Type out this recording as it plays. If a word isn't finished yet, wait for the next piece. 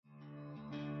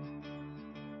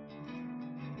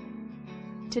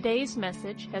Today's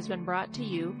message has been brought to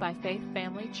you by Faith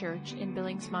Family Church in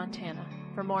Billings, Montana.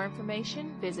 For more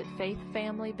information, visit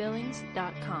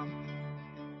faithfamilybillings.com.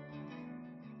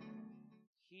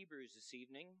 Hebrews this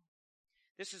evening.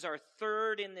 This is our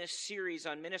third in this series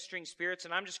on ministering spirits,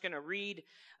 and I'm just going to read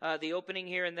the opening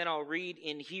here, and then I'll read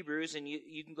in Hebrews, and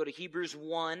you can go to Hebrews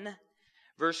 1,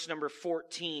 verse number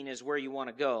 14 is where you want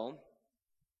to go.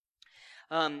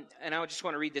 And I just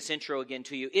want to read this intro again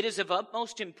to you. It is of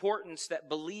utmost importance that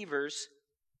believers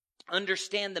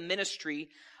understand the ministry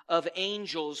of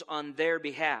angels on their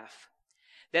behalf,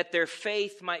 that their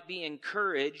faith might be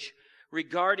encouraged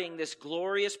regarding this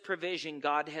glorious provision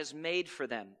God has made for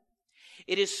them.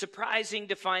 It is surprising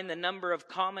to find the number of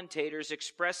commentators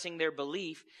expressing their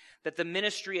belief that the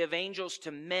ministry of angels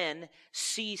to men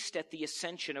ceased at the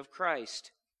ascension of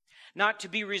Christ, not to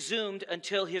be resumed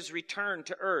until his return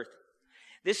to earth.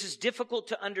 This is difficult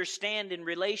to understand in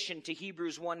relation to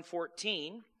Hebrews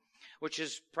 1:14, which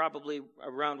is probably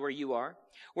around where you are,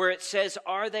 where it says,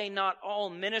 "Are they not all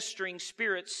ministering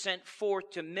spirits sent forth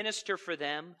to minister for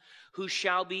them who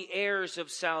shall be heirs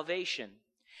of salvation?"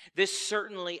 This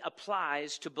certainly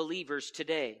applies to believers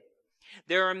today.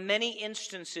 There are many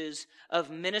instances of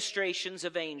ministrations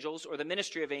of angels, or the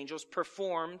ministry of angels,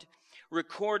 performed,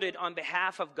 recorded on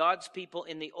behalf of God's people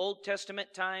in the Old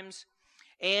Testament times,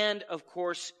 and, of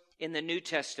course, in the New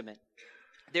Testament.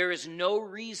 There is no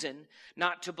reason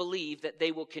not to believe that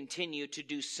they will continue to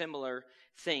do similar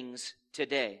things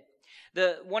today.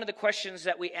 One of the questions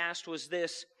that we asked was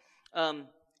this: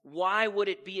 why would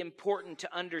it be important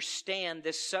to understand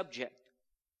this subject?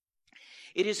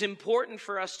 It is important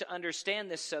for us to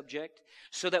understand this subject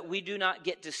so that we do not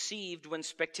get deceived when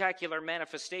spectacular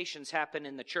manifestations happen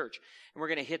in the church. And we're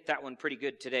going to hit that one pretty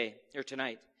good today or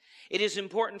tonight. It is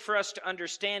important for us to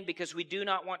understand because we do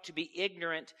not want to be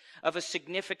ignorant of a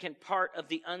significant part of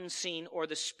the unseen or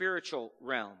the spiritual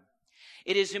realm.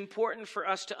 It is important for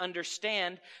us to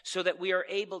understand so that we are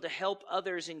able to help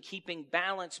others in keeping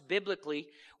balance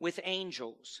biblically with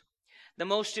angels. The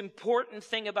most important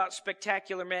thing about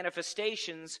spectacular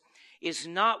manifestations is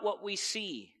not what we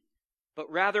see,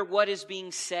 but rather what is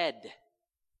being said.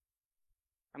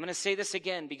 I'm going to say this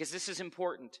again because this is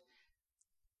important.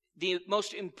 The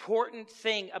most important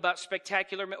thing about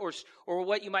spectacular or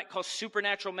what you might call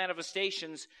supernatural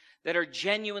manifestations that are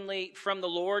genuinely from the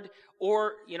Lord,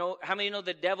 or, how many know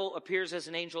the devil appears as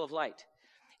an angel of light?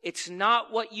 It's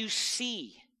not what you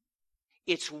see.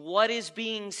 It's what is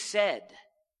being said.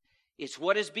 It's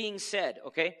what is being said,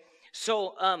 okay?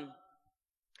 So,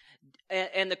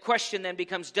 and the question then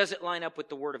becomes, does it line up with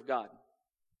the Word of God?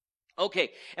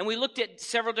 Okay, and we looked at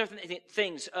several different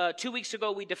things. 2 weeks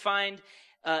ago, we defined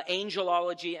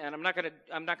angelology, and I'm not going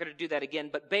to do that again.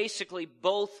 But basically,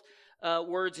 both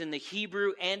words in the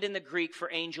Hebrew and in the Greek for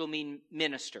angel mean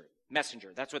minister,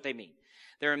 messenger. That's what they mean.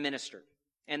 They're a minister,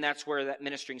 and that's where that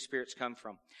ministering spirits come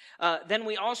from. Then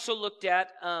we also looked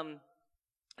at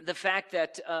the fact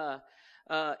that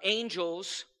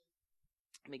angels.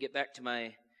 Let me get back to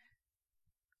my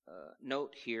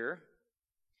note here.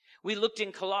 We looked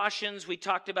in Colossians, we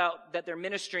talked about that they're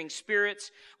ministering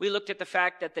spirits. We looked at the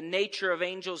fact that the nature of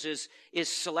angels is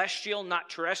celestial,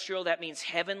 not terrestrial. That means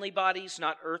heavenly bodies,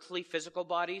 not earthly, physical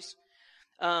bodies.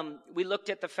 We looked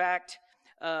at the fact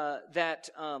that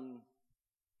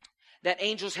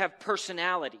angels have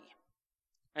personality.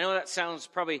 I know that sounds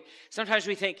probably, sometimes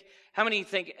we think, how many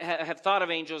have thought of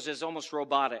angels as almost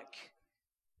robotic?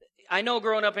 I know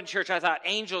growing up in church, I thought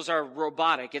angels are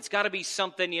robotic. It's got to be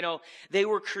something, they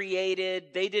were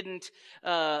created. They didn't,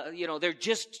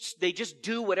 they just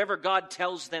do whatever God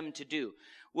tells them to do.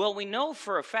 Well, we know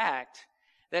for a fact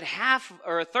that half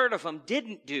or a third of them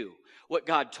didn't do what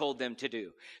God told them to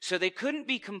do. So they couldn't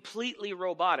be completely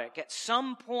robotic. At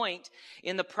some point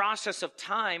in the process of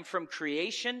time from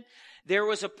creation, there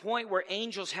was a point where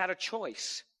angels had a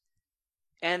choice.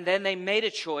 And then they made a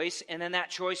choice, and then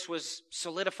that choice was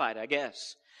solidified, I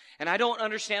guess. And I don't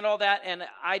understand all that, and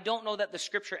I don't know that the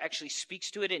Scripture actually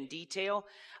speaks to it in detail.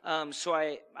 So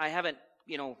I haven't,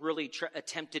 really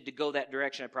attempted to go that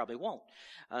direction. I probably won't,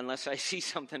 unless I see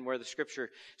something where the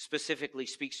Scripture specifically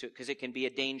speaks to it, because it can be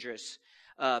a dangerous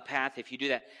path if you do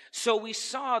that. So we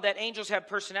saw that angels have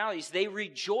personalities. They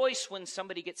rejoice when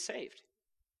somebody gets saved.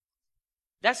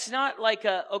 That's not like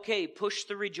push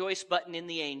the rejoice button in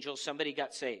the angels, somebody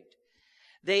got saved.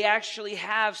 They actually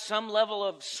have some level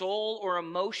of soul or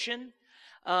emotion,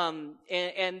 and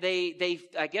they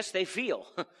I guess they feel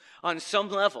on some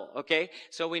level, okay?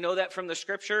 So we know that from the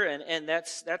Scripture, and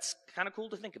that's kind of cool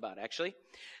to think about, actually.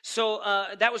 So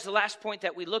that was the last point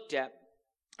that we looked at.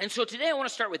 And so today I want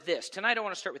to start with this. Tonight I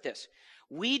want to start with this.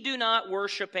 We do not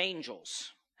worship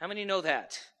angels. How many know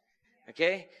that?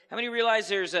 Okay? How many realize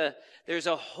there's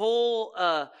a whole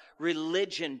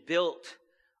religion built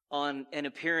on an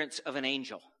appearance of an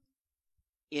angel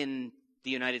in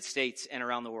the United States and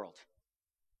around the world?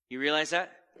 You realize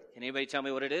that? Can anybody tell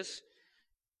me what it is?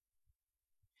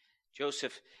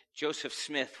 Joseph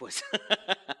Smith was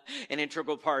an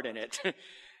integral part in it.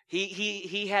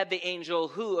 He had the angel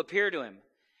who appeared to him.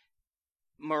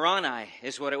 Moroni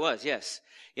is what it was, yes.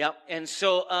 Yep. And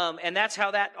so, and that's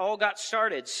how that all got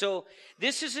started. So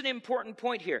this is an important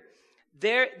point here.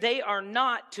 They are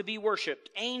not to be worshiped.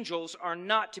 Angels are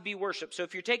not to be worshiped. So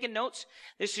if you're taking notes,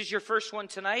 this is your first one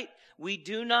tonight. We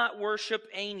do not worship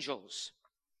angels.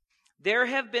 There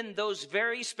have been those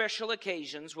very special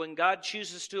occasions when God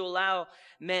chooses to allow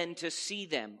men to see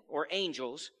them, or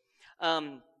angels.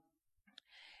 And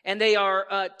they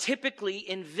are typically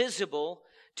invisible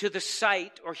to the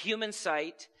sight or human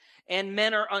sight, and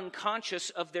men are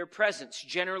unconscious of their presence,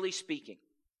 generally speaking.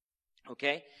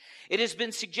 Okay? It has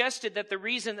been suggested that the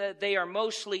reason that they are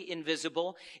mostly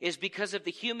invisible is because of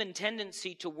the human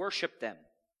tendency to worship them.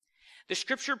 The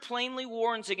scripture plainly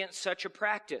warns against such a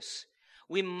practice.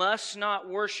 We must not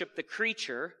worship the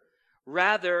creature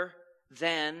rather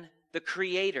than the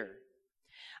Creator.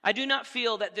 I do not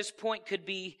feel that this point could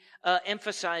be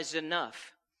emphasized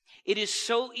enough. It is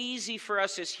so easy for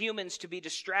us as humans to be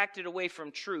distracted away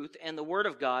from truth and the Word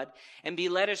of God and be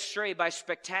led astray by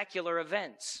spectacular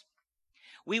events.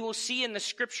 We will see in the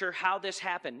scripture how this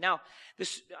happened. Now,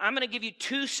 I'm going to give you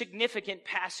two significant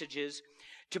passages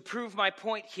to prove my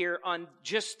point here on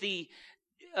just the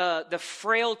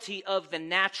frailty of the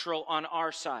natural on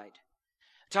our side.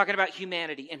 Talking about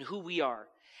humanity and who we are,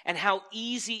 and how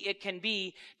easy it can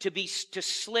be to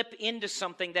slip into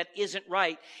something that isn't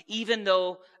right, even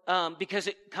though because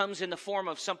it comes in the form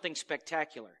of something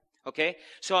spectacular. Okay?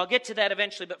 So I'll get to that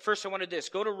eventually, but first I wanted this.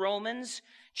 Go to Romans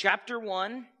chapter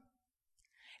 1.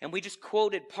 And we just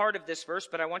quoted part of this verse,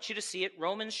 but I want you to see it.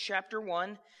 Romans chapter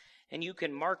 1, and you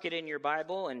can mark it in your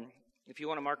Bible, and if you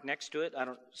want to mark next to it,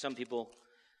 some people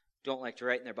don't like to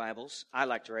write in their Bibles. I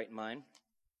like to write in mine.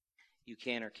 You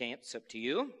can or can't. It's up to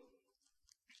you.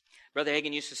 Brother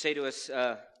Hagin used to say to us,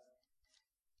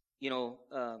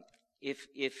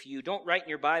 if you don't write in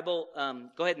your Bible,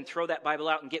 go ahead and throw that Bible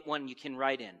out and get one you can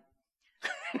write in.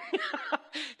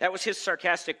 That was his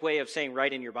sarcastic way of saying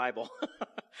write in your Bible,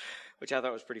 which I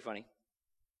thought was pretty funny.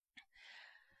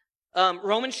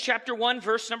 Romans chapter 1,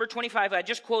 verse number 25. I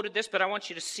just quoted this, but I want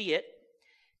you to see it.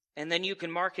 And then you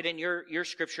can mark it in your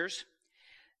scriptures.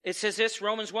 It says this,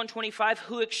 Romans 1:25,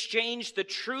 who exchanged the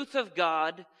truth of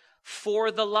God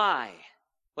for the lie.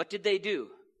 What did they do?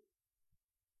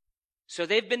 So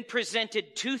they've been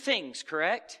presented two things,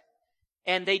 correct?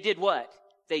 And they did what?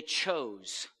 They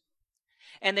chose.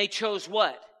 And they chose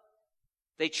what?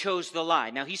 They chose the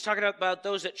lie. Now he's talking about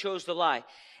those that chose the lie.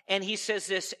 And he says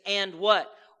this, and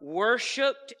what?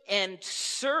 Worshipped and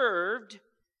served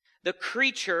the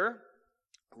creature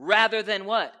rather than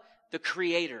what? The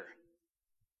Creator.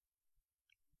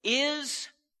 Is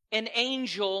an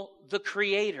angel the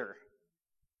creator?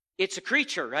 It's a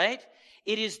creature, right?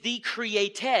 It is the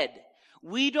created.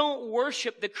 We don't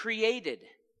worship the created.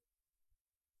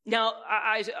 Now,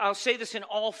 I'll say this in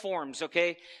all forms,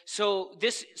 okay? So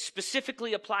this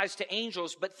specifically applies to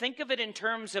angels, but think of it in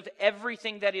terms of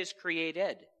everything that is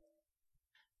created.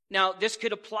 Now, this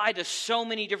could apply to so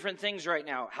many different things right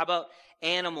now. How about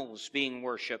animals being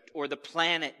worshipped, or the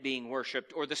planet being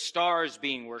worshipped, or the stars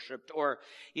being worshipped, or,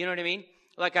 you know what I mean?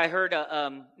 Like I heard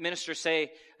a minister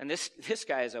say, and this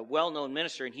guy is a well-known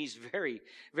minister, and he's very,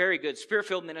 very good,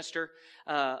 spirit-filled minister,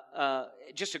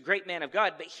 just a great man of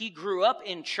God, but he grew up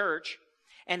in church,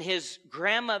 and his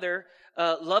grandmother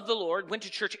loved the Lord, went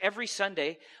to church every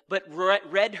Sunday, but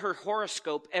read her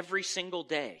horoscope every single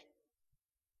day,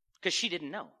 because she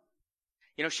didn't know.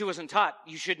 You know, she wasn't taught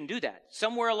you shouldn't do that.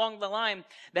 Somewhere along the line,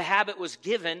 the habit was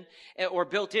given or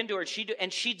built into her,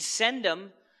 and she'd send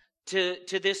them to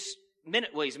this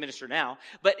well, he's a minister now,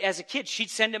 but as a kid,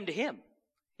 she'd send them to him.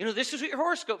 You know, this is what your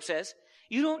horoscope says.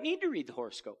 You don't need to read the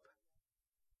horoscope.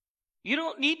 You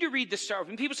don't need to read the stars.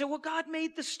 When people say, well, God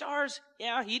made the stars.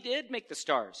 Yeah, he did make the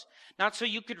stars. Not so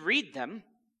you could read them,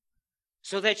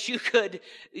 so that you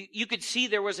could see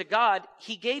there was a God.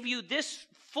 He gave you this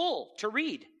full to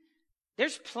read.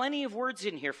 There's plenty of words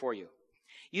in here for you.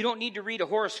 You don't need to read a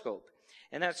horoscope.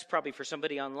 And that's probably for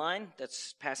somebody online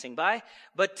that's passing by.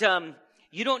 But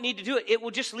you don't need to do it. It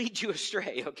will just lead you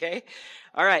astray, okay?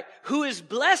 All right. Who is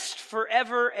blessed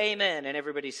forever, amen. And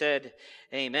everybody said,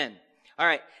 amen. All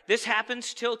right. This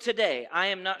happens till today. I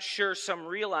am not sure some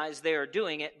realize they are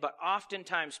doing it, but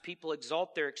oftentimes people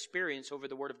exalt their experience over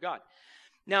the Word of God.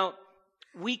 Now,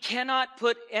 we cannot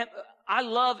put, I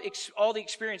love all the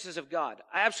experiences of God.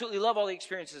 I absolutely love all the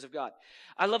experiences of God.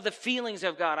 I love the feelings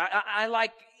of God. I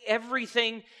like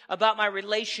everything about my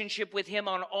relationship with Him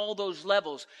on all those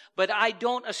levels. But I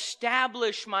don't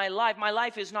establish my life. My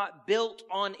life is not built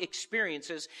on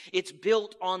experiences. It's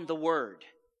built on the Word.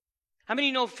 How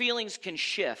many know feelings can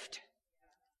shift?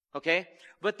 Okay?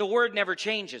 But the Word never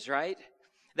changes, right?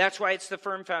 That's why it's the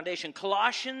firm foundation.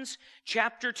 Colossians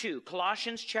chapter 2.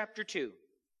 Colossians chapter 2.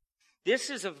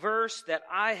 This is a verse that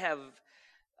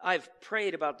I've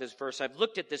prayed about this verse. I've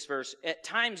looked at this verse. At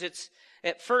times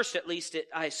at first at least,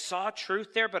 I saw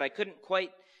truth there, but I couldn't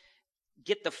quite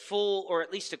get the full or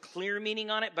at least a clear meaning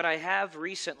on it. But I have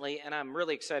recently, and I'm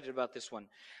really excited about this one.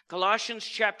 Colossians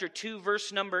chapter 2,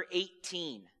 verse number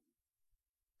 18.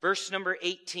 Verse number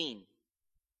 18.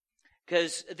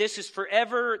 Because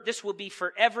this will be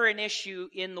forever an issue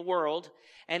in the world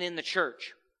and in the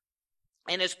church.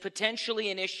 And is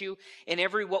potentially an issue in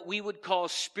every what we would call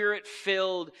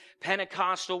spirit-filled,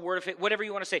 Pentecostal, word of faith, whatever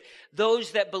you want to say.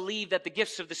 Those that believe that the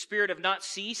gifts of the Spirit have not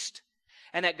ceased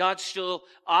and that God still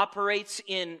operates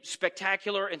in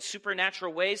spectacular and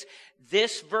supernatural ways.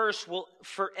 This verse will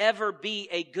forever be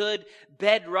a good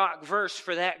bedrock verse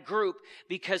for that group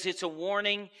because it's a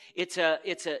warning, it's a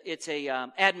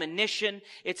admonition,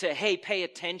 it's a hey, pay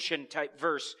attention type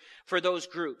verse for those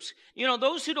groups. You know,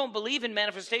 those who don't believe in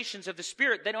manifestations of the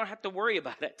Spirit, they don't have to worry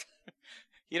about it.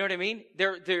 You know what I mean?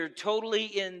 They're totally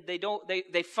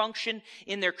they function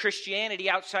in their Christianity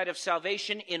outside of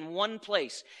salvation in one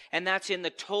place, and that's in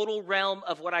the total realm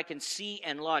of what I can see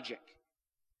and logic.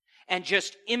 And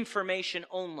just information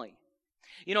only.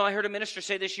 You know, I heard a minister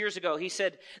say this years ago. He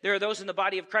said, there are those in the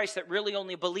body of Christ that really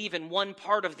only believe in one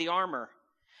part of the armor,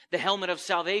 the helmet of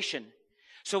salvation.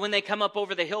 So when they come up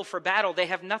over the hill for battle, they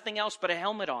have nothing else but a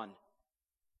helmet on.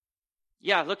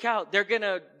 Yeah, look out. They're going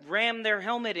to ram their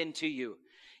helmet into you.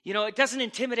 You know, it doesn't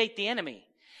intimidate the enemy,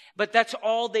 but that's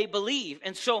all they believe.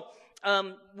 And so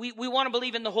we want to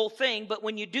believe in the whole thing, but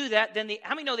when you do that, then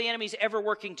how many know the enemy's ever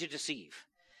working to deceive?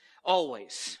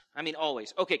 Always. I mean,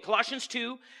 always. Okay, Colossians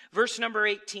 2, verse number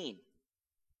 18.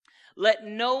 Let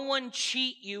no one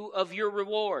cheat you of your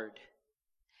reward,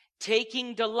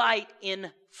 taking delight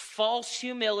in false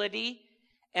humility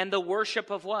and the worship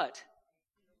of what?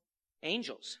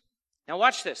 Angels. Now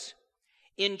watch this.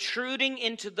 Intruding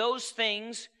into those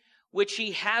things which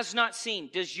he has not seen.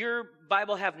 Does your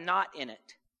Bible have not in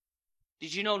it?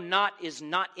 Did you know not is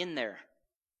not in there?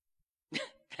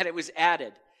 That it was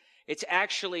added.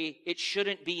 It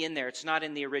shouldn't be in there. It's not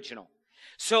in the original.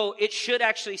 So it should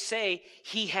actually say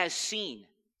he has seen.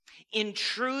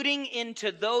 Intruding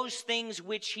into those things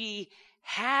which he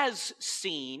has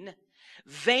seen,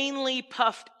 vainly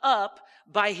puffed up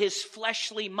by his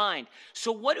fleshly mind.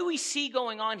 So what do we see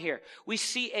going on here? We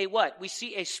see a what? We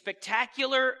see a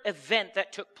spectacular event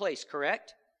that took place,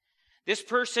 correct? This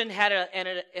person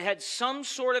had some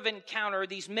sort of encounter.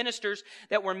 These ministers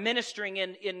that were ministering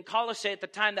in Colossae at the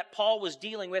time that Paul was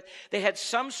dealing with, they had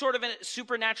some sort of a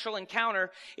supernatural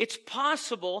encounter. It's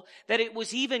possible that it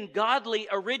was even godly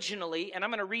originally, and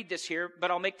I'm going to read this here,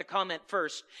 but I'll make the comment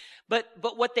first. But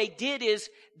what they did is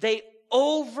they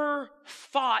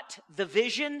overthought the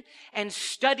vision and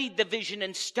studied the vision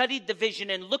and studied the vision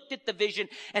and looked at the vision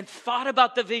and thought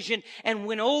about the vision and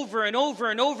went over and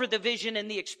over and over the vision and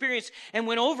the experience and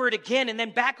went over it again and then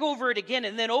back over it again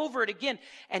and then over it again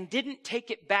and didn't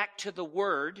take it back to the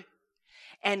Word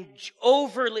and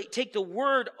take the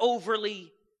Word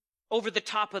overly over the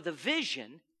top of the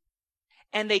vision,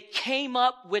 and they came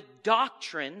up with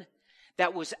doctrine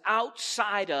that was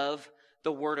outside of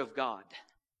the Word of God.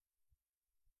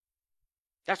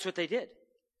 That's what they did.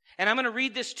 And I'm going to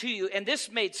read this to you, and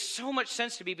this made so much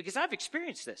sense to me because I've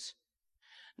experienced this.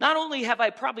 Not only have I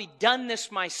probably done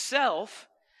this myself,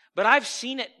 but I've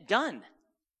seen it done.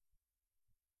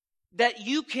 That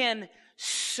you can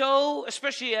so,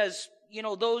 especially as, you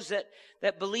know, those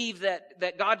that believe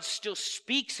that God still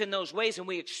speaks in those ways, and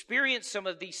we experience some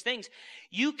of these things,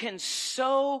 you can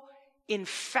so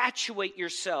infatuate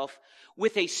yourself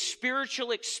with a spiritual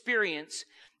experience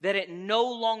that it no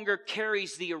longer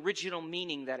carries the original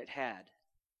meaning that it had.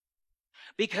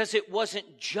 Because it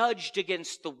wasn't judged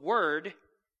against the Word,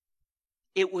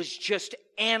 it was just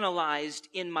analyzed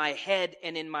in my head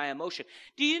and in my emotion.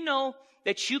 Do you know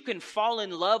that you can fall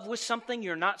in love with something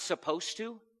you're not supposed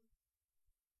to?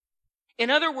 In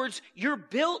other words, you're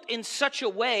built in such a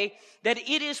way that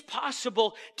it is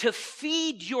possible to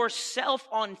feed yourself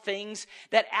on things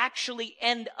that actually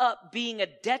end up being a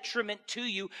detriment to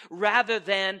you rather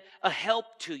than a help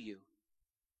to you.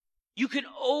 You can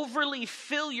overly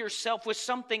fill yourself with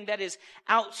something that is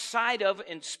outside of,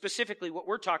 and specifically what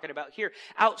we're talking about here,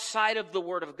 outside of the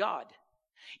Word of God.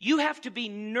 You have to be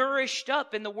nourished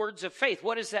up in the words of faith.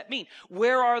 What does that mean?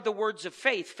 Where are the words of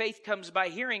faith? Faith comes by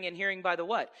hearing, and hearing by the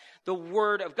what? The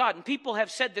Word of God. And people have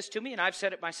said this to me, and I've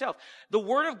said it myself. The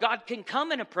Word of God can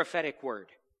come in a prophetic word.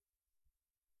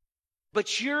 But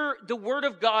the Word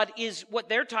of God is, what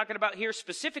they're talking about here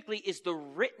specifically, is the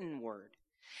written Word.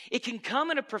 It can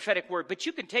come in a prophetic word, but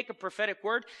you can take a prophetic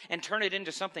word and turn it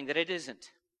into something that it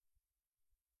isn't.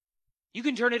 You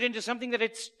can turn it into something that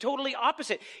it's totally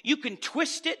opposite. You can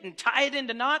twist it and tie it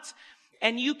into knots,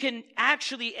 and you can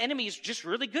actually, enemy is just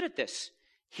really good at this.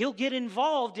 He'll get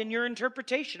involved in your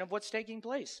interpretation of what's taking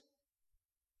place.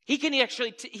 He can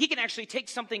actually take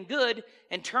something good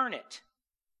and turn it.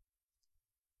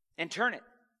 And turn it.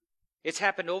 It's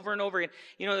happened over and over again.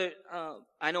 You know,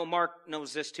 I know Mark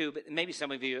knows this too, but maybe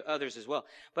some of you others as well.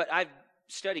 But I've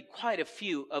studied quite a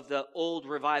few of the old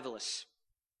revivalists.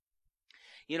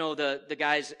 You know, the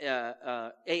guys,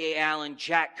 A.A. Allen,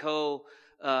 Jack Coe.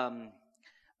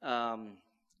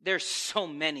 There's so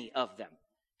many of them.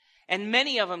 And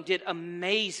many of them did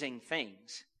amazing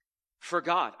things for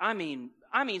God. I mean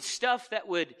stuff that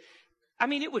would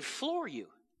floor you.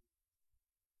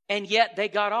 And yet they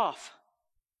got off.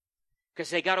 Because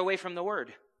they got away from the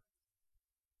Word.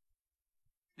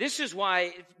 This is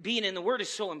why being in the Word is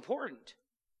so important.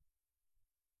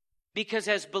 Because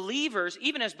as believers,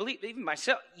 even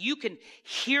myself, you can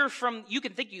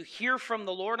think you hear from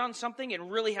the Lord on something and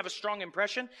really have a strong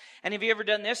impression. And have you ever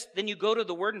done this? Then you go to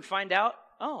the Word and find out,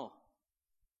 oh,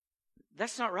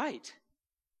 that's not right.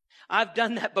 I've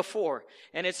done that before,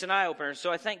 and it's an eye-opener. So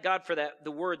I thank God for that,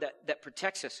 the Word that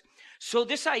protects us. So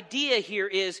this idea here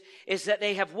is that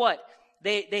they have what?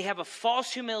 They have a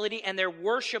false humility and their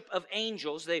worship of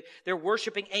angels. They're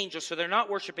worshiping angels, so they're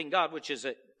not worshiping God, which is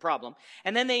a problem.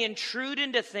 And then they intrude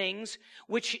into things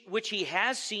which he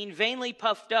has seen, vainly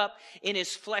puffed up in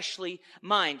his fleshly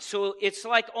mind. So it's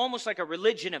almost like a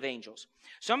religion of angels.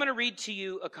 So I'm going to read to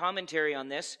you a commentary on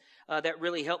this that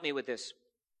really helped me with this.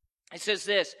 It says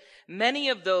this: many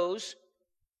of those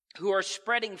who are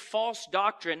spreading false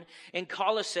doctrine in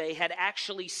Colossae had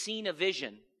actually seen a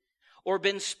vision, or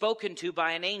been spoken to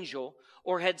by an angel,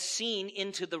 or had seen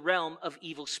into the realm of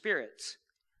evil spirits.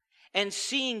 And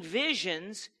seeing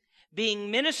visions,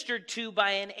 being ministered to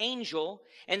by an angel,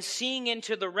 and seeing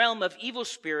into the realm of evil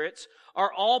spirits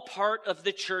are all part of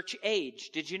the church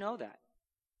age. Did you know that?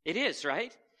 It is,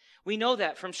 right? We know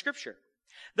that from Scripture.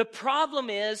 The problem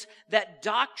is that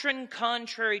doctrine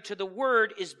contrary to the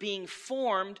Word is being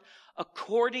formed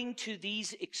according to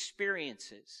these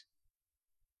experiences.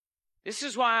 This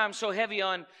is why I'm so heavy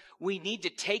on we need to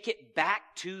take it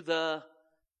back to the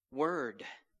Word.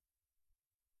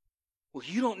 Well,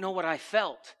 you don't know what I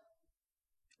felt.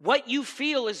 What you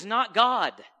feel is not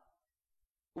God.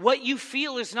 What you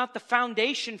feel is not the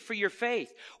foundation for your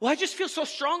faith. Well, I just feel so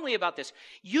strongly about this.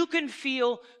 You can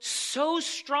feel so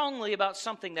strongly about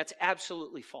something that's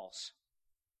absolutely false.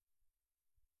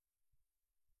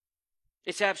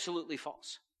 It's absolutely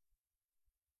false.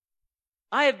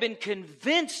 I have been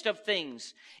convinced of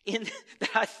things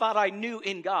that I thought I knew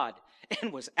in God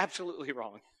and was absolutely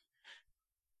wrong.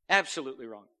 Absolutely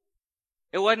wrong.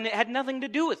 It had nothing to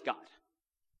do with God.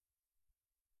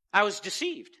 I was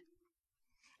deceived.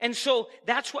 And so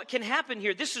that's what can happen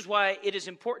here. This is why it is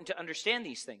important to understand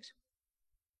these things.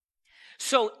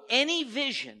 So any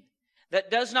vision that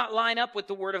does not line up with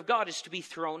the Word of God is to be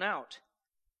thrown out.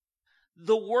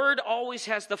 The Word always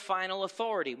has the final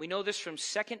authority. We know this from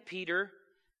 2 Peter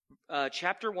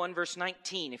chapter 1, verse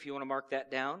 19, if you want to mark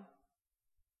that down.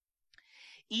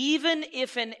 Even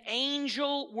if an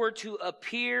angel were to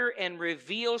appear and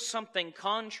reveal something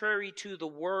contrary to the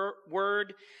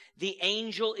Word, the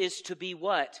angel is to be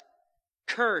what?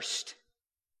 Cursed.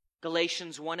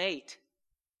 Galatians 1:8.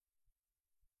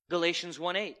 Galatians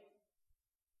 1:8.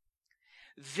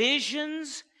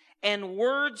 Visions and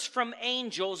words from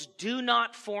angels do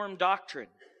not form doctrine.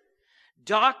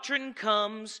 Doctrine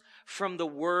comes from the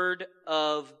Word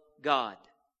of God.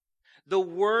 The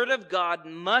Word of God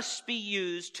must be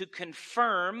used to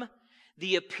confirm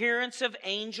the appearance of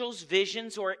angels,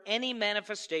 visions, or any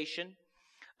manifestation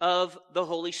of the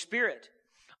Holy Spirit.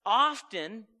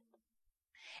 Often,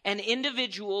 an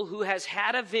individual who has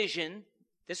had a vision,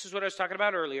 this is what I was talking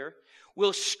about earlier,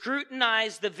 will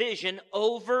scrutinize the vision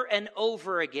over and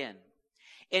over again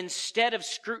instead of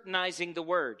scrutinizing the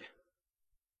Word.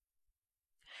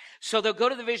 So they'll go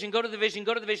to the vision, go to the vision,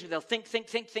 go to the vision. They'll think,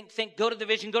 go to the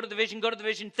vision, go to the vision, go to the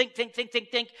vision, think.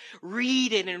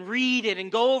 Read it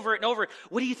and go over it and over it.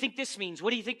 What do you think this means?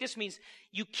 What do you think this means?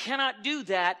 You cannot do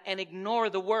that and ignore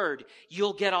the word.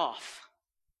 You'll get off.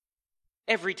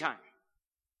 Every time.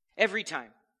 Every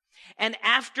time. And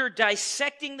after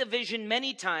dissecting the vision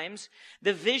many times,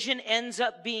 the vision ends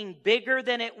up being bigger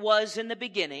than it was in the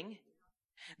beginning.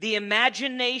 The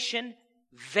imagination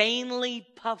vainly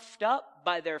puffed up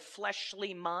by their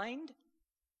fleshly mind,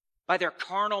 by their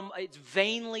carnal, it's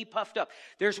vainly puffed up.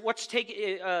 There's what's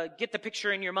taking, get the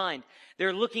picture in your mind.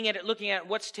 They're looking at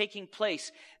what's taking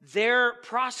place. They're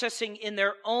processing in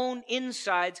their own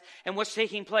insides and what's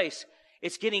taking place.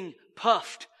 It's getting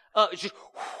puffed up.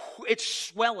 It's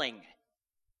swelling.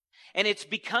 And it's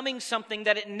becoming something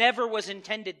that it never was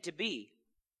intended to be.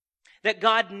 That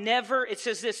God never, it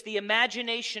says this, the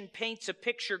imagination paints a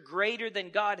picture greater than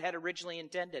God had originally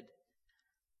intended.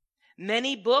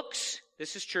 Many books,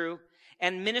 this is true,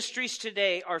 and ministries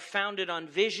today are founded on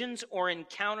visions or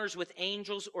encounters with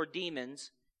angels or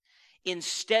demons.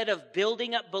 Instead of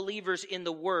building up believers in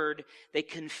the Word, they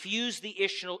confuse the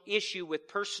issue with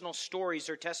personal stories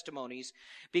or testimonies.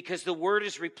 Because the Word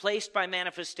is replaced by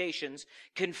manifestations,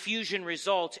 confusion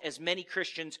results as many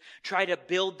Christians try to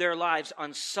build their lives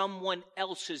on someone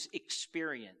else's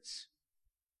experience.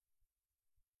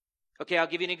 Okay, I'll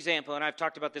give you an example, and I've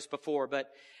talked about this before,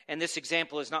 and this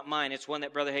example is not mine. It's one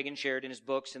that Brother Hagin shared in his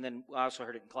books, and then I also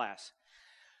heard it in class.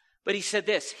 But he said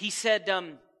this. He said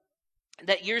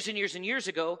that years and years and years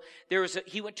ago,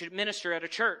 he went to minister at a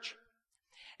church.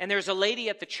 And there was a lady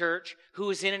at the church who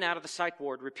was in and out of the psych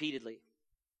ward repeatedly.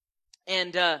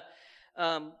 And her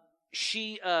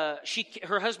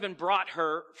husband brought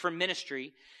her for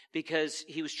ministry because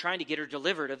he was trying to get her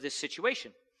delivered of this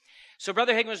situation. So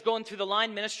Brother Hagin was going through the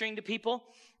line ministering to people.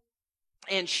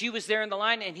 And she was there in the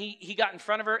line, and he got in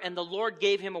front of her, and the Lord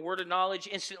gave him a word of knowledge.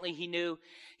 Instantly he knew.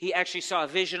 He actually saw a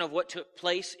vision of what took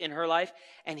place in her life,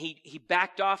 and he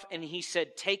backed off, and he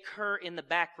said, take her in the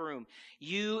back room.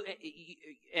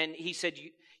 And he said,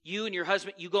 you and your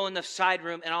husband, you go in the side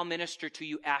room, and I'll minister to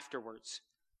you afterwards.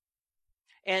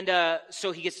 And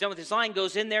so he gets done with his line,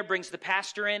 goes in there, brings the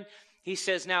pastor in. He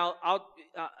says, now,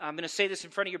 I'm going to say this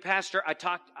in front of your pastor.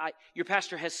 Your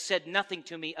pastor has said nothing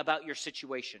to me about your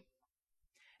situation.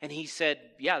 And he said,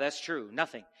 yeah, that's true,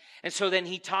 nothing. And so then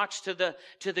he talks to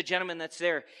the gentleman that's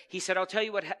there. He said, I'll tell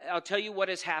you what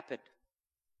has happened.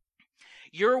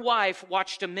 Your wife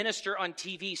watched a minister on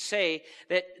TV say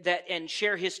that and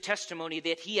share his testimony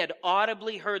that he had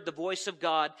audibly heard the voice of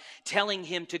God telling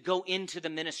him to go into the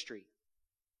ministry.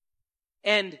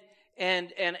 And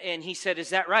he said, is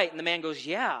that right? And the man goes,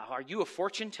 yeah. Are you a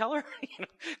fortune teller?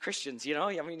 Christians,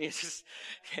 I mean, it's just,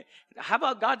 how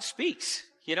about God speaks?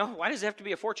 Why does it have to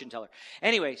be a fortune teller?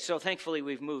 Anyway, so thankfully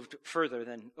we've moved further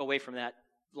than away from that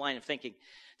line of thinking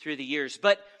through the years.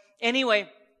 But anyway,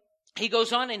 he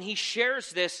goes on and he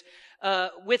shares this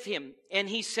with him. And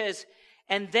he says,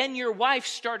 and then your wife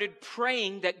started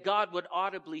praying that God would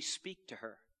audibly speak to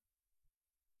her.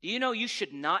 Do you know you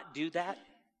should not do that?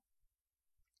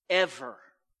 Ever.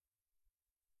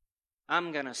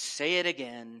 I'm going to say it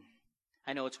again.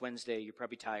 I know it's Wednesday. You're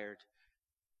probably tired.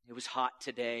 It was hot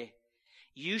today.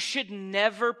 You should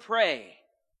never pray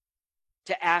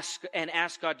to ask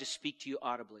God to speak to you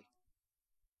audibly.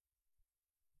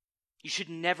 You should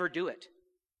never do it.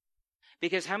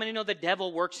 Because how many know the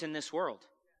devil works in this world?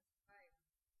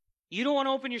 You don't want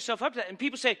to open yourself up to that. And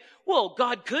people say, well,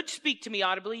 God could speak to me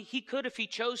audibly. He could if he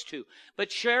chose to.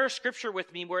 But share a scripture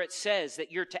with me where it says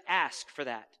that you're to ask for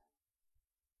that.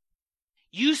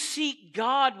 You seek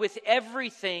God with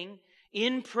everything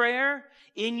in prayer,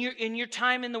 in your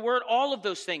time in the Word, all of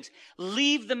those things.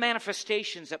 Leave the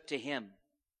manifestations up to Him.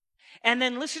 And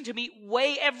then listen to me,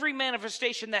 weigh every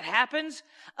manifestation that happens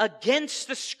against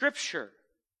the Scripture.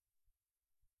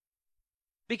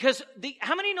 Because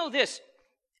how many know this?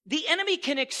 The enemy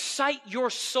can excite your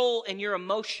soul and your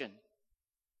emotion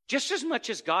just as much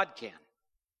as God can.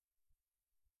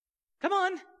 Come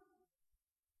on.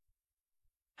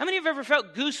 How many have ever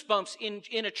felt goosebumps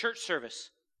in a church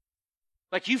service?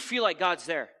 Like you feel like God's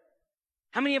there.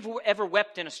 How many have ever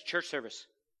wept in a church service?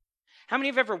 How many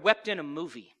have ever wept in a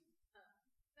movie?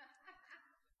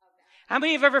 How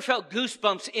many have ever felt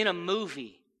goosebumps in a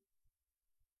movie?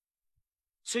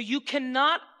 So you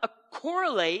cannot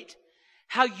correlate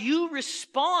how you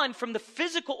respond from the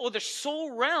physical or the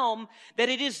soul realm that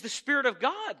it is the Spirit of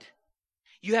God.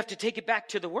 You have to take it back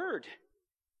to the Word.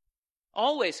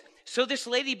 Always. So this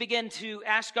lady began to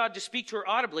ask God to speak to her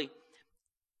audibly.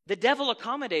 The devil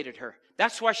accommodated her.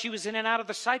 That's why she was in and out of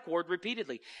the psych ward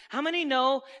repeatedly. How many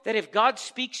know that if God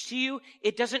speaks to you,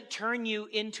 it doesn't turn you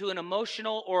into an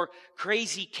emotional or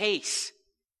crazy case?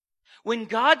 When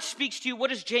God speaks to you,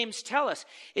 what does James tell us?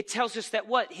 It tells us that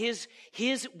what? His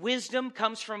wisdom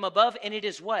comes from above, and it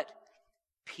is what?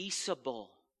 Peaceable.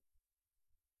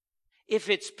 If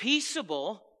it's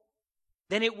peaceable,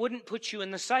 then it wouldn't put you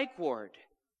in the psych ward.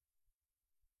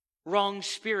 Wrong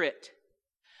spirit.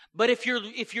 But if your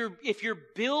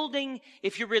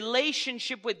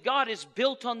relationship with God is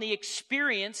built on the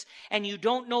experience and you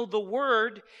don't know the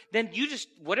word, then you just,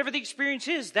 whatever the experience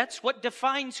is, that's what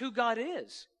defines who God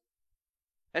is.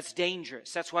 That's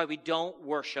dangerous. That's why we don't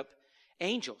worship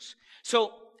angels.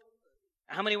 So,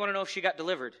 how many want to know if she got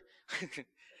delivered?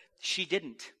 She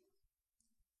didn't.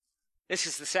 This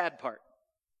is the sad part.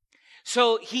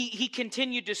 So he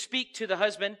continued to speak to the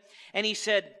husband, and he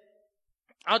said,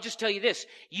 I'll just tell you this.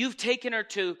 You've taken her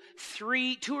to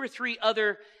two or three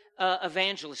other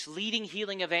evangelists, leading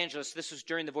healing evangelists. This was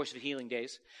during the Voice of Healing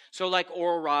days. So like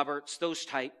Oral Roberts, those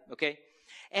type, okay?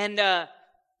 And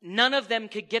none of them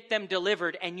could get them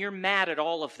delivered, and you're mad at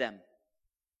all of them.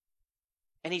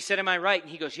 And he said, am I right?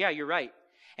 And he goes, yeah, you're right.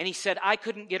 And he said, I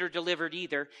couldn't get her delivered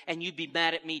either, and you'd be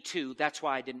mad at me too. That's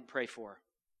why I didn't pray for her.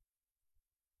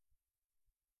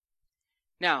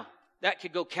 Now, that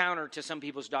could go counter to some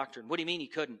people's doctrine. What do you mean he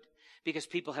couldn't? Because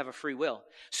people have a free will.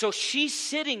 So she's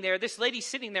sitting there, this lady's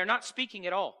sitting there, not speaking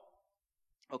at all.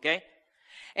 Okay?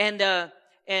 And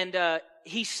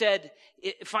he said,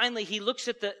 finally he looks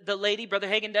at the lady, Brother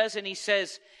Hagin does, and he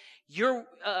says, he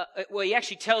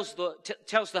actually tells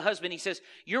the husband, he says,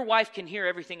 your wife can hear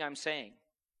everything I'm saying.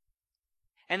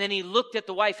 And then he looked at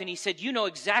the wife and he said, you know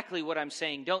exactly what I'm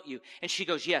saying, don't you? And she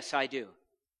goes, yes, I do.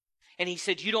 And he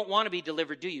said, you don't want to be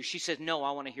delivered, do you? She said, no,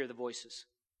 I want to hear the voices.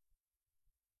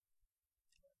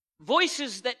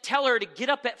 Voices that tell her to get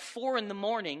up at 4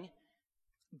 a.m,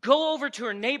 go over to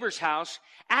her neighbor's house,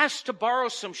 ask to borrow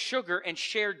some sugar, and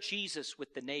share Jesus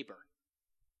with the neighbor.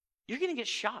 You're going to get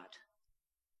shot.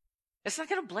 That's not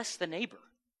going to bless the neighbor.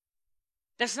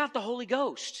 That's not the Holy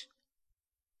Ghost.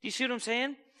 Do you see what I'm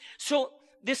saying? So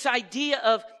this idea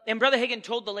of, and Brother Hagin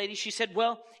told the lady, he said,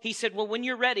 well, when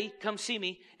you're ready, come see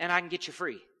me and I can get you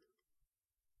free.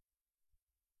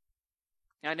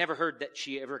 I never heard that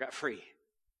she ever got free.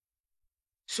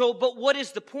 So, but what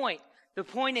is the point? The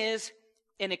point is,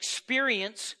 an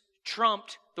experience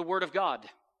trumped the Word of God.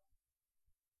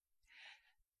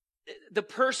 The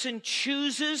person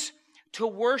chooses to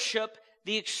worship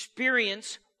the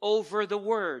experience over the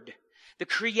Word, the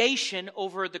creation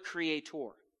over the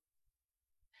Creator.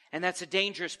 And that's a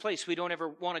dangerous place. We don't ever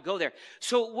want to go there.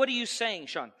 So what are you saying,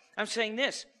 Sean? I'm saying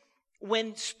this.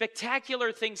 When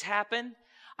spectacular things happen,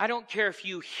 I don't care if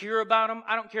you hear about them.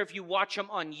 I don't care if you watch them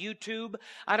on YouTube.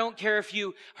 I don't care if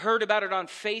you heard about it on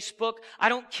Facebook. I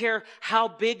don't care how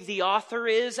big the author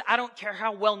is. I don't care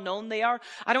how well known they are.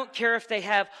 I don't care if they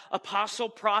have apostle,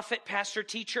 prophet, pastor,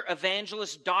 teacher,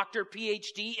 evangelist, doctor,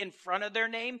 PhD in front of their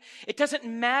name. It doesn't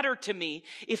matter to me.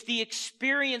 If the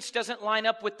experience doesn't line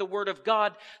up with the Word of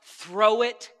God, throw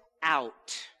it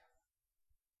out.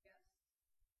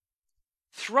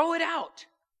 Throw it out.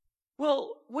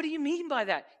 Well, what do you mean by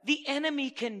that? The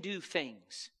enemy can do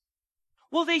things.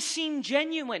 Well, they seem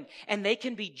genuine, and they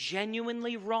can be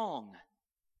genuinely wrong.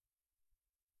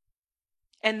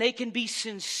 And they can be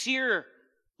sincerely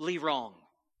wrong.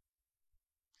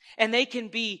 And they can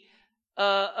be,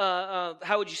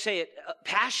 how would you say it,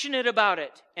 passionate about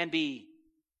it and be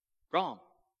wrong.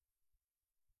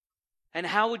 And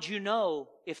how would you know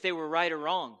if they were right or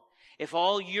wrong? If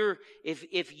what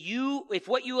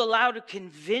you allow to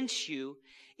convince you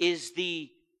is the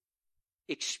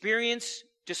experience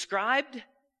described,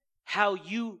 how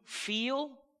you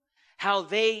feel, how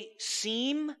they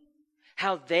seem,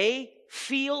 how they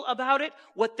feel about it,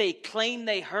 what they claim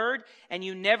they heard, and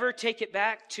you never take it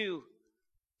back to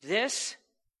this,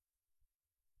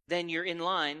 then you're in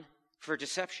line for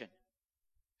deception.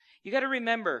 You got to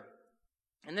remember,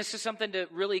 and this is something to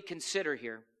really consider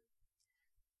here,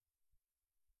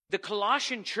 the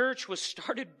Colossian church was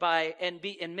started by and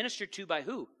ministered to by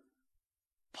who?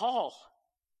 Paul.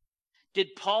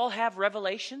 Did Paul have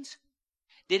revelations?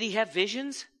 Did he have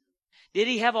visions? Did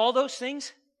he have all those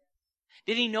things?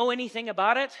 Did he know anything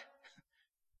about it?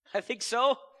 I think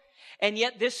so. And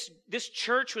yet this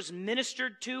church was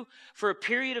ministered to for a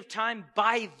period of time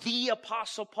by the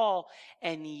Apostle Paul.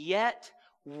 And yet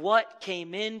what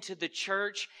came into the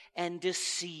church and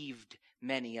deceived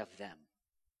many of them?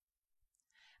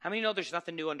 How many know there's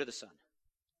nothing new under the sun?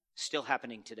 Still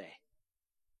happening today.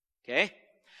 Okay?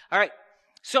 All right.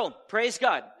 So, praise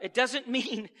God. It doesn't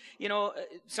mean,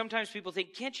 sometimes people think,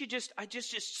 I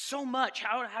just so much.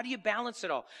 How do you balance it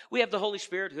all? We have the Holy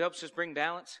Spirit who helps us bring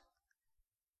balance.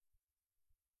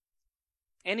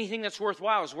 Anything that's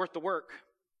worthwhile is worth the work.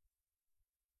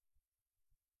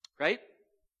 Right?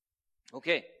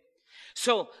 Okay.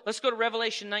 So, let's go to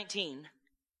Revelation 19.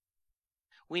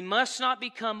 We must not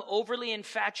become overly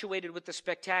infatuated with the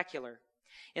spectacular.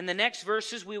 In the next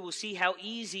verses, we will see how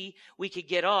easy we could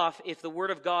get off if the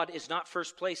Word of God is not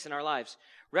first place in our lives.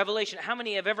 Revelation, how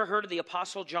many have ever heard of the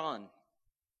Apostle John?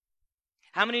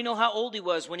 How many know how old he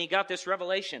was when he got this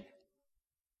revelation?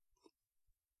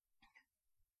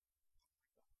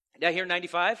 Did I hear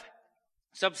 95?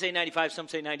 Some say 95, some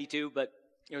say 92, but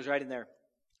it was right in there.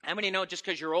 How many know just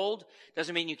because you're old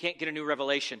doesn't mean you can't get a new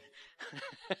revelation?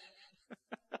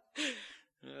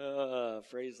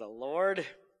 Praise the Lord.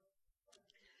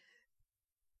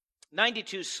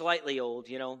 92 is slightly old,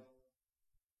 I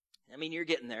mean, you're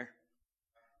getting there.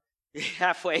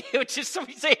 Halfway. Just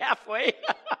somebody say halfway.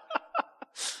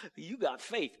 You got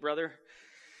faith, brother.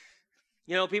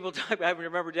 People talk, I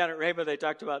remember down at Rhema, they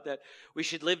talked about that. We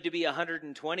should live to be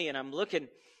 120, and I'm looking,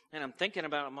 and I'm thinking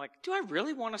about it. I'm like, do I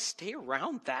really want to stay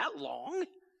around that long? I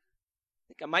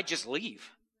think I might just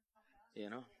leave,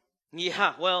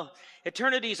 Yeah, well,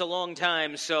 eternity's a long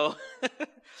time, so.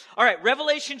 All right,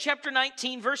 Revelation chapter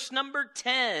 19, verse number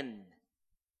 10.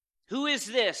 Who is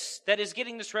this that is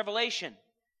getting this revelation?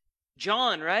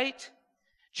 John, right?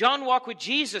 John walked with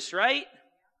Jesus, right?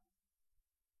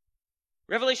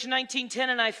 Revelation 19:10,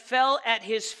 and I fell at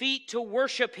his feet to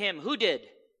worship him. Who did?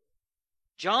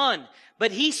 John.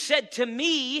 But he said to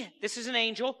me, this is an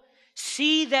angel,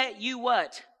 see that you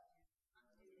what?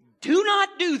 Do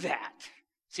not do that.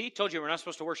 See, told you we're not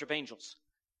supposed to worship angels.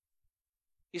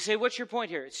 You say, what's your point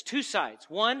here? It's two sides.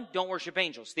 One, don't worship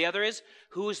angels. The other is,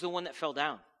 who is the one that fell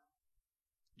down?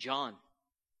 John.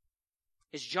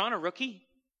 Is John a rookie?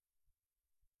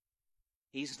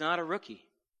 He's not a rookie.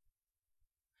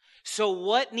 So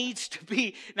what needs to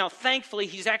be, now thankfully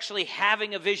he's actually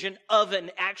having a vision of an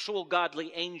actual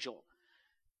godly angel.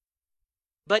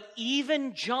 But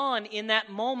even John in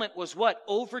that moment was what?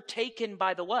 Overtaken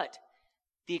by the what?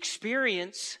 The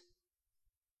experience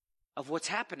of what's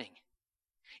happening.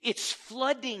 It's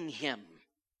flooding him.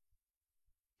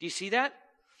 Do you see that?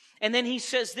 And then he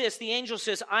says this, the angel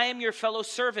says, I am your fellow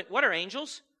servant. What are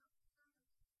angels?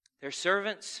 They're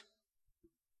servants.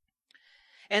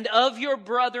 And of your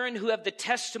brethren who have the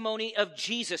testimony of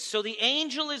Jesus. So the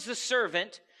angel is the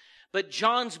servant, but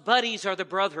John's buddies are the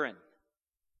brethren.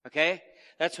 Okay?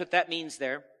 That's what that means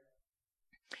there.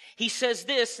 He says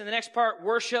this in the next part,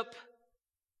 worship.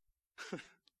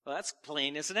 Well, that's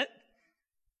plain, isn't it?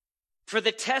 For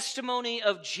the testimony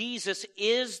of Jesus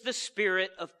is the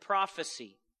spirit of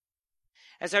prophecy.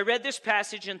 As I read this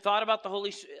passage and thought about it,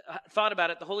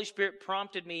 the Holy Spirit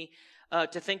prompted me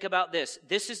to think about this.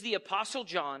 This is the Apostle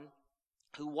John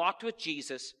who walked with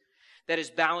Jesus that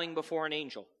is bowing before an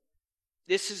angel.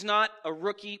 This is not a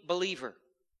rookie believer.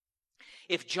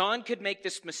 If John could make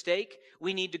this mistake,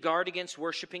 we need to guard against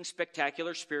worshiping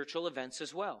spectacular spiritual events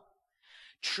as well.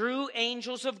 True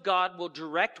angels of God will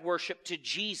direct worship to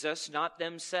Jesus, not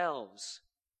themselves.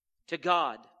 To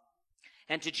God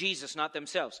and to Jesus, not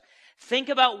themselves. Think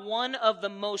about one of the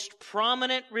most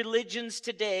prominent religions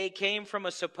today came from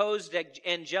a supposed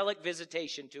angelic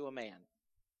visitation to a man.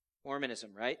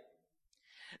 Mormonism, right?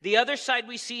 The other side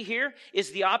we see here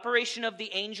is the operation of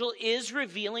the angel is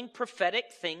revealing prophetic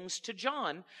things to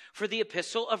John for the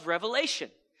epistle of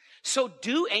Revelation. So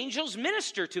do angels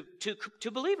minister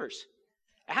to believers?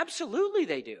 Absolutely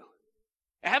they do.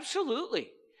 Absolutely.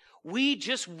 We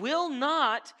just will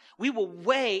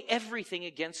weigh everything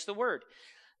against the word.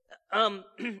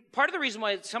 Part of the reason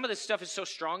why some of this stuff is so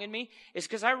strong in me is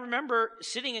because I remember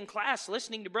sitting in class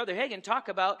listening to Brother Hagin talk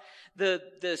about the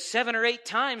 7 or 8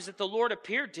 times that the Lord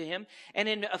appeared to him. And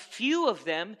in a few of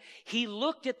them, he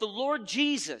looked at the Lord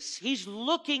Jesus. He's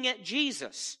looking at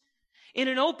Jesus in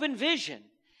an open vision.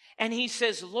 And he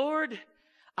says, Lord,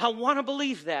 I want to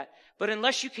believe that. But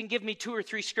unless you can give me 2 or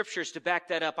 3 scriptures to back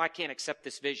that up, I can't accept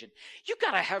this vision. You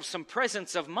got to have some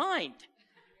presence of mind.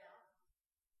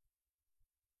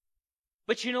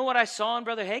 But you know what I saw in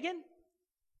Brother Hagin?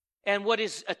 And what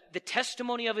is the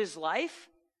testimony of his life?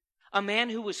 A man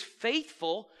who was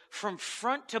faithful from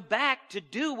front to back to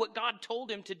do what God told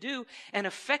him to do and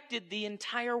affected the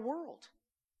entire world.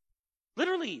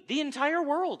 Literally, the entire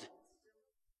world.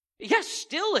 Yes,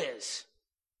 still is.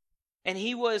 And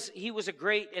he was a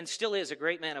great, and still is a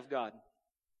great man of God.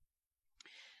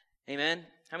 Amen?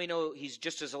 How many know he's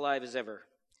just as alive as ever?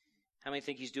 How many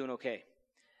think he's doing okay?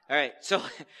 All right, so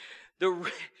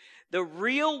The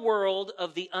real world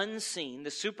of the unseen,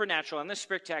 the supernatural and the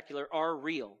spectacular are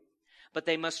real, but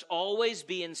they must always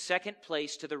be in second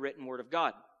place to the written Word of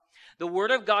God. The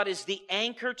Word of God is the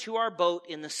anchor to our boat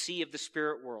in the sea of the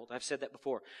spirit world. I've said that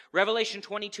before. Revelation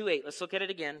 22:8. Let's look at it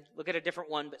again. Look at a different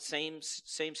one, but same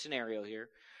scenario here.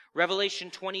 Revelation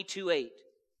 22:8.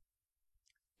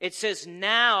 It says,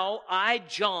 "Now I,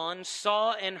 John,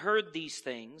 saw and heard these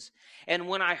things, and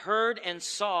when I heard and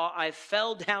saw, I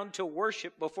fell down to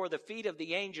worship before the feet of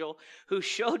the angel who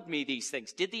showed me these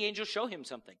things." Did the angel show him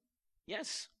something?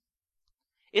 Yes.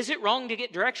 Is it wrong to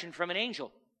get direction from an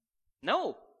angel?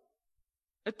 No.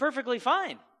 It's perfectly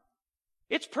fine.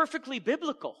 It's perfectly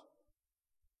biblical.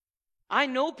 I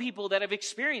know people that have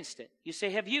experienced it. You say,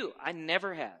 have you? I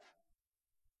never have.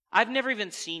 I've never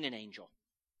even seen an angel.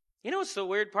 You know what's the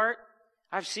weird part?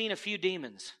 I've seen a few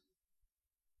demons.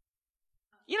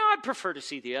 You know, I'd prefer to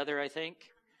see the other, I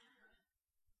think.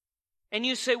 And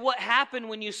you say, what happened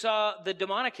when you saw the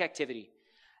demonic activity?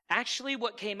 Actually,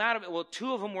 what came out of it, well,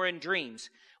 two of them were in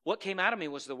dreams. What came out of me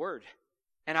was the Word.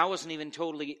 And I wasn't even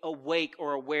totally awake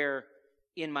or aware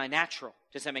in my natural.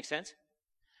 Does that make sense?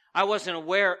 I wasn't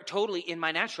aware totally in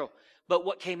my natural. But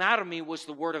what came out of me was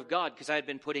the Word of God, because I had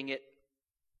been putting it.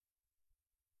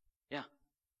 Yeah.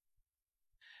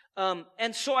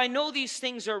 And so I know these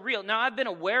things are real. Now, I've been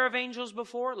aware of angels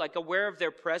before, like aware of their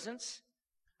presence.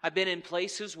 I've been in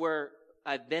places where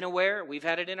I've been aware. We've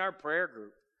had it in our prayer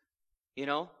group, you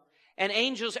know. And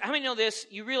angels, how many know this?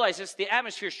 You realize this, the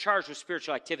atmosphere is charged with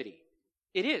spiritual activity.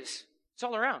 It is. It's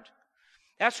all around.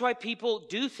 That's why people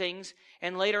do things,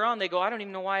 and later on they go, I don't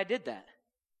even know why I did that.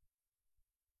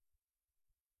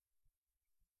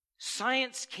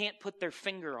 Science can't put their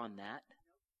finger on that,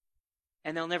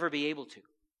 and they'll never be able to.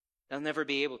 They'll never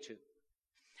be able to.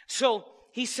 So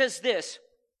he says this,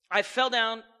 I fell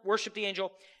down, worshiped the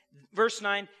angel. Verse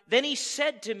 9, then he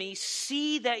said to me,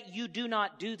 see that you do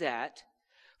not do that,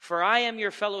 for I am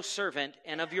your fellow servant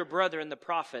and of your brethren the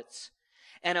prophets,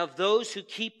 and of those who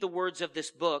keep the words of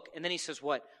this book. And then he says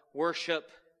what?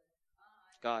 Worship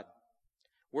God.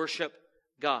 Worship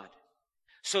God.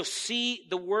 So see,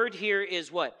 the word here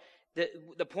is what?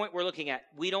 The point we're looking at.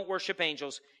 We don't worship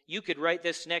angels. You could write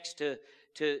this next to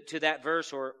that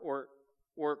verse or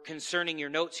concerning your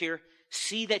notes here.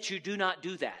 See that you do not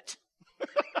do that.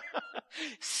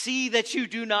 See that you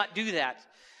do not do that.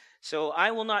 So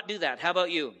I will not do that. How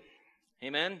about you?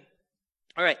 Amen?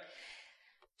 All right.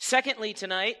 Secondly,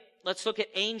 tonight, let's look at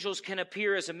angels can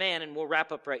appear as a man, and we'll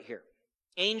wrap up right here.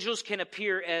 Angels can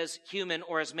appear as human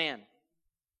or as man.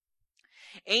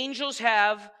 Angels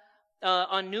have,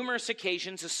 on numerous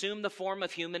occasions, assumed the form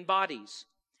of human bodies.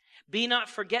 Be not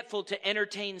forgetful to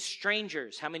entertain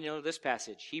strangers. How many know this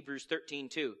passage? Hebrews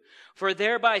 13:2. For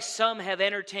thereby some have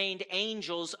entertained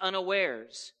angels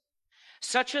unawares.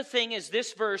 Such a thing as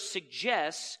this verse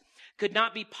suggests could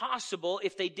not be possible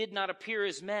if they did not appear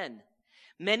as men.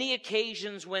 Many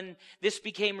occasions when this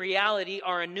became reality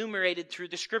are enumerated through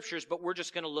the scriptures, but we're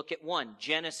just going to look at one.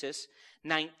 Genesis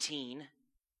 19:1.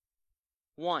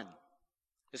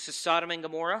 This is Sodom and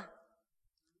Gomorrah.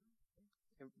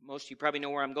 Most of you probably know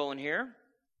where I'm going here.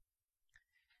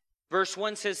 Verse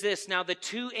 1 says this, now the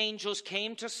two angels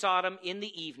came to Sodom in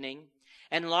the evening,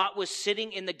 and Lot was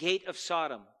sitting in the gate of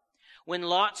Sodom. When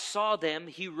Lot saw them,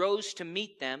 he rose to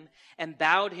meet them and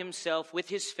bowed himself with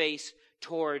his face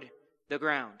toward the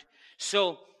ground.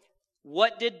 So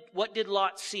what did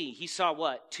Lot see? He saw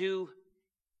what? Two.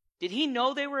 Did he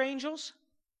know they were angels?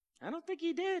 I don't think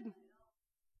he did.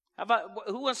 How about,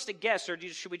 who wants to guess, or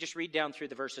should we just read down through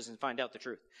the verses and find out the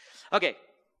truth? Okay.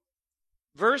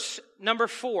 Verse number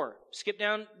 4. Skip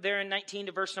down there in 19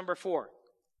 to verse number 4.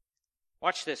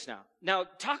 Watch this now. Now,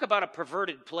 talk about a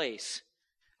perverted place.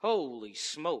 Holy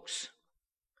smokes.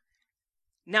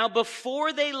 Now,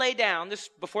 before they lay down,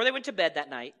 before they went to bed that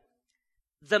night,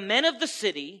 the men of the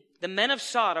city, the men of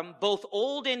Sodom, both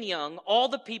old and young, all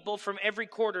the people from every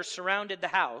quarter surrounded the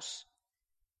house.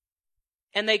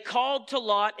 And they called to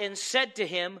Lot and said to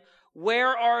him,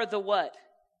 where are the what?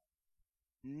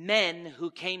 Men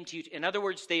who came to you. In other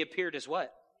words, they appeared as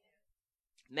what?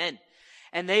 Men.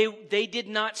 And they did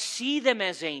not see them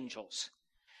as angels.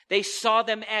 They saw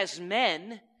them as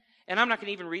men. And I'm not going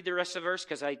to even read the rest of the verse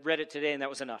because I read it today and that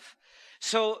was enough.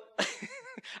 So,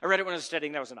 I read it when I was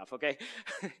studying. That was enough, okay?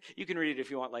 You can read it if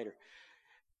you want later.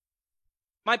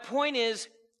 My point is,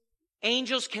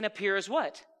 angels can appear as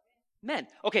what? Men.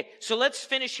 Okay, so let's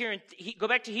finish here and go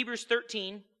back to Hebrews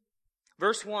 13,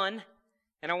 verse 1.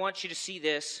 And I want you to see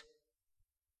this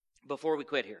before we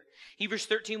quit here. Hebrews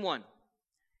 13:1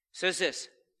 says this. It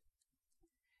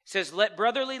says, let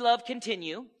brotherly love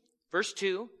continue. Verse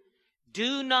 2.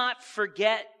 Do not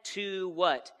forget to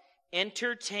what?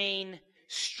 Entertain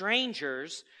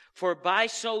strangers, for by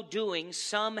so doing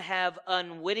some have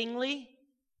unwittingly.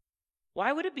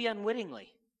 Why would it be unwittingly?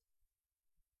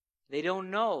 They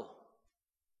don't know.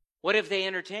 What have they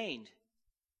entertained?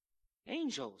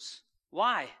 Angels.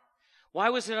 Why? Why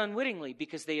was it unwittingly?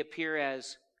 Because they appear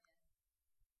as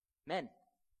men.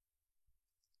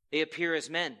 They appear as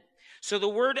men. So the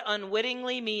word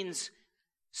unwittingly means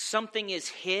something is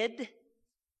hid.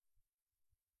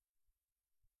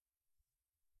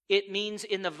 It means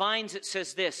in the Vines it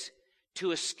says this,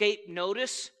 to escape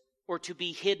notice or to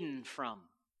be hidden from.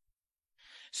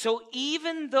 So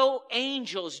even though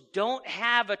angels don't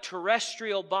have a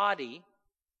terrestrial body,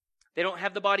 they don't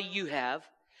have the body you have,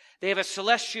 they have a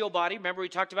celestial body. Remember we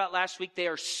talked about last week, they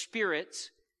are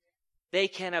spirits. They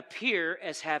can appear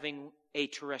as having a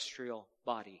terrestrial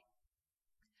body.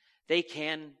 They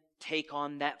can take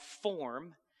on that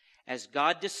form as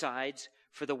God decides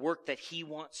for the work that He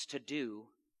wants to do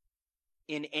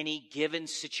in any given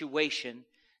situation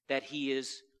that He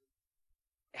has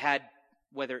had,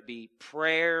 whether it be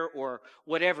prayer or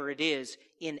whatever it is,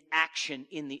 in action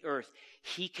in the earth.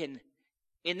 He can,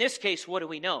 in this case, what do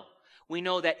we know? We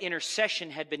know that intercession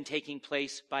had been taking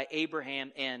place by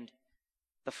Abraham and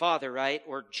the Father, right?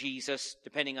 Or Jesus,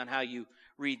 depending on how you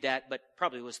read that, but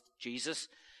probably was Jesus.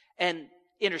 And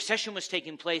intercession was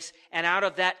taking place, and out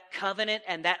of that covenant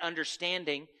and that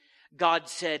understanding, God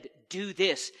said, do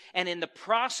this. And in the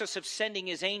process of sending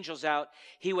His angels out,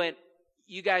 He went,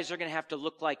 you guys are going to have to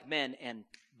look like men, and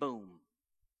boom.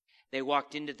 They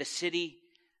walked into the city.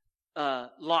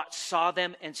 Lot saw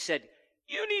them and said,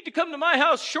 you need to come to my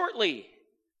house shortly.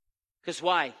 Because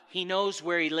why? He knows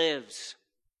where he lives.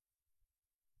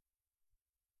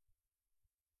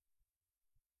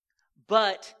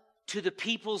 But to the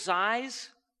people's eyes,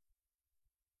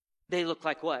 they look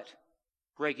like what?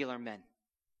 Regular men.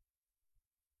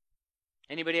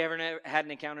 Anybody ever had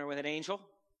an encounter with an angel?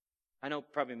 I know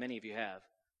probably many of you have.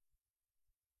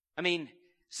 I mean,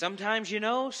 sometimes you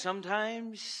know,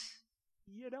 sometimes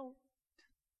you don't.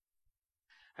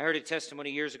 I heard a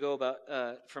testimony years ago about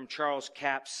from Charles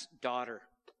Capp's daughter.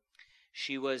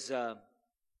 She was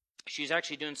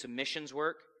actually doing some missions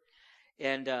work,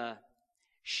 and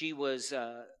she was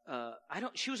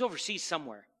overseas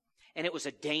somewhere, and it was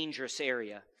a dangerous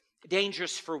area,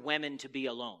 dangerous for women to be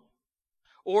alone,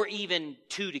 or even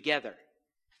two together.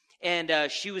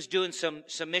 And she was doing some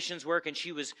missions work, and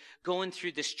she was going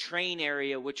through this train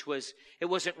area, it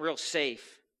wasn't real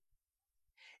safe.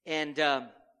 And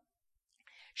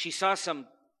she saw some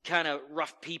kind of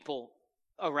rough people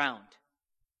around.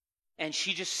 And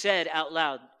she just said out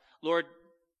loud, Lord,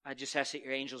 I just ask that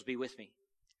your angels be with me.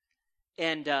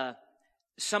 And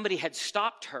somebody had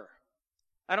stopped her.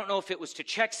 I don't know if it was to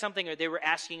check something or they were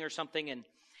asking her something.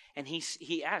 And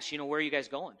he asked, where are you guys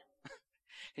going?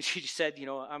 And she just said,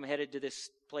 I'm headed to this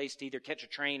place to either catch a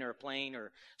train or a plane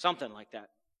or something like that.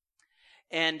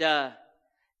 And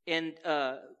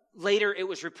later it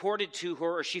was reported to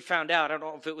her, or she found out, I don't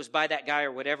know if it was by that guy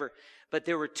or whatever, but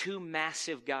there were two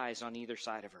massive guys on either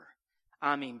side of her.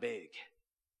 I mean big.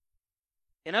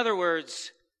 In other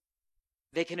words,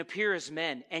 they can appear as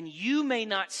men, and you may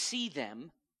not see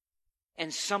them,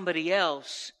 and somebody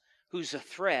else who's a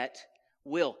threat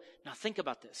will. Now think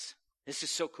about this. This is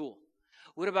so cool.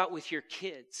 What about with your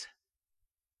kids?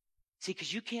 See,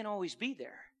 because you can't always be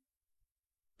there.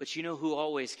 But you know who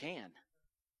always can?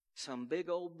 Some big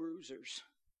old bruisers.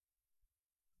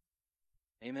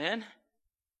 Amen?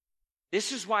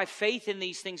 This is why faith in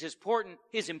these things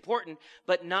is important,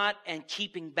 but not and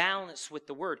keeping balance with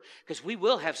the Word. Because we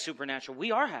will have supernatural.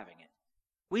 We are having it.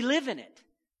 We live in it.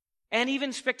 And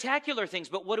even spectacular things.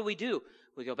 But what do?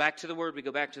 We go back to the Word, we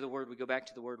go back to the Word, we go back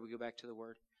to the Word, we go back to the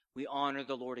Word. We honor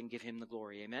the Lord and give Him the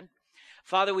glory. Amen?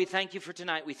 Father, we thank You for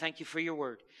tonight. We thank You for Your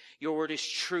Word. Your Word is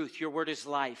truth. Your Word is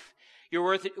life.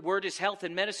 Your Word is health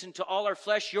and medicine to all our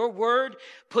flesh. Your Word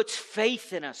puts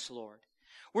faith in us, Lord.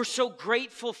 We're so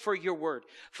grateful for Your Word.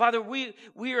 Father, we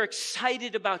are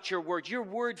excited about Your Word. Your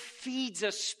Word feeds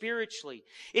us spiritually.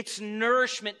 It's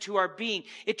nourishment to our being.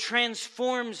 It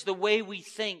transforms the way we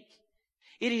think.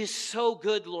 It is so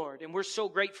good, Lord, and we're so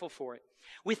grateful for it.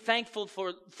 We're thankful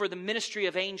for the ministry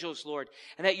of angels, Lord,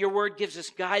 and that Your Word gives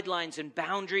us guidelines and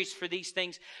boundaries for these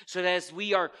things so that as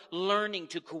we are learning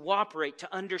to cooperate,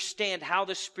 to understand how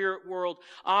the spirit world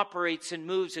operates and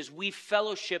moves as we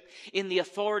fellowship in the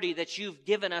authority that You've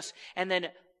given us and then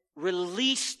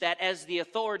release that as the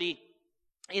authority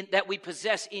that we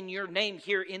possess in Your name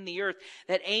here in the earth,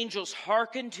 that angels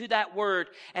hearken to that word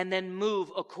and then move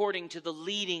according to the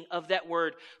leading of that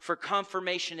word for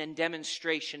confirmation and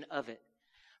demonstration of it.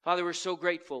 Father, we're so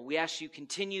grateful. We ask you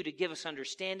continue to give us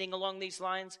understanding along these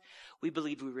lines. We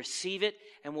believe we receive it,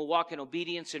 and we'll walk in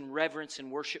obedience and reverence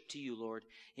and worship to you, Lord.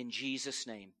 In Jesus'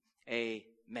 name,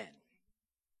 amen.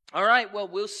 All right, well,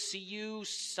 we'll see you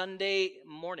Sunday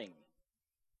morning.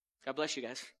 God bless you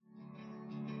guys.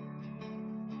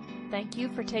 Thank you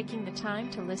for taking the time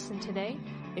to listen today.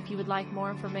 If you would like more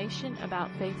information about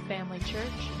Faith Family Church,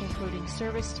 including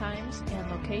service times and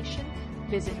location,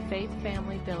 visit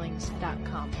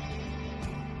faithfamilybillings.com.